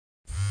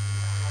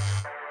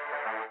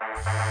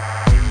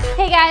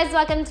Hey guys,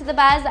 welcome to The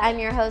Buzz. I'm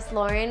your host,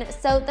 Lauren.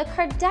 So the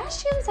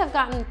Kardashians have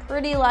gotten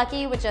pretty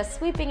lucky with just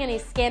sweeping any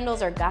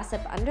scandals or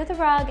gossip under the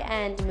rug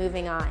and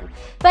moving on.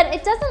 But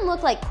it doesn't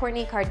look like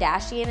Kourtney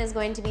Kardashian is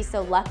going to be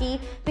so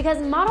lucky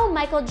because model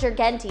Michael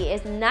Girgenti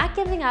is not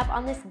giving up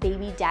on this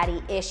baby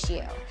daddy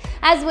issue.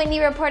 As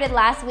Whitney reported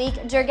last week,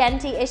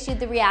 Girgenti issued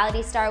the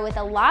reality star with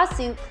a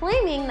lawsuit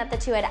claiming that the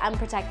two had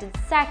unprotected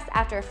sex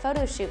after a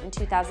photo shoot in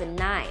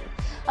 2009.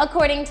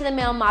 According to the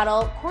male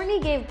model,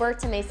 Kourtney gave birth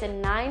to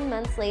Mason 9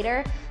 months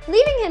later,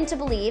 leading him to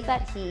believe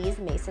that he's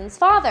Mason's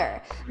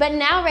father. But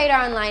now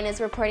Radar Online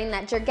is reporting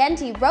that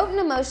Girgenti wrote an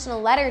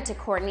emotional letter to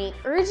Kourtney,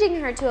 urging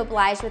her to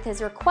oblige with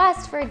his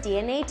request for a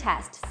DNA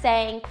test,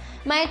 saying,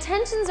 "My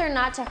intentions are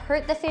not to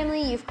hurt the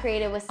family you've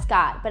created with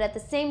Scott, but at the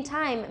same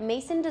time,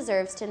 Mason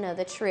deserves to know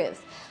the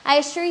truth. I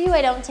assure you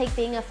I don't take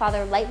being a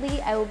father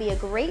lightly. I will be a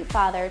great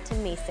father to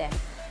Mason."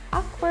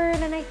 Awkward,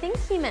 and I think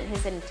he meant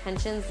his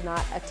intentions,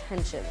 not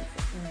attentions.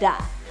 Duh.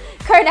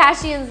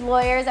 Kardashian's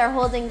lawyers are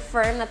holding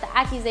firm that the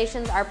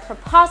accusations are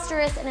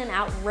preposterous and an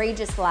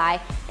outrageous lie,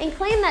 and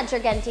claim that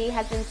Girgenti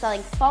has been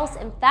selling false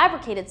and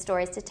fabricated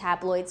stories to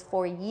tabloids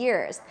for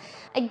years.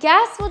 I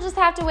guess we'll just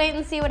have to wait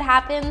and see what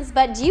happens,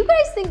 but do you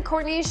guys think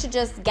Kourtney should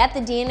just get the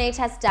DNA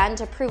test done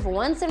to prove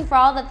once and for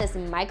all that this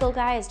Michael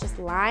guy is just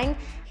lying?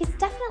 He's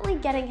definitely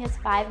getting his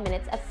 5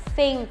 minutes of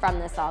fame from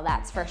this all,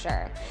 that's for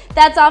sure.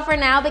 That's all for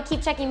now, but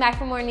keep checking back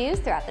for more news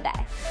throughout the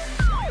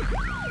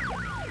day.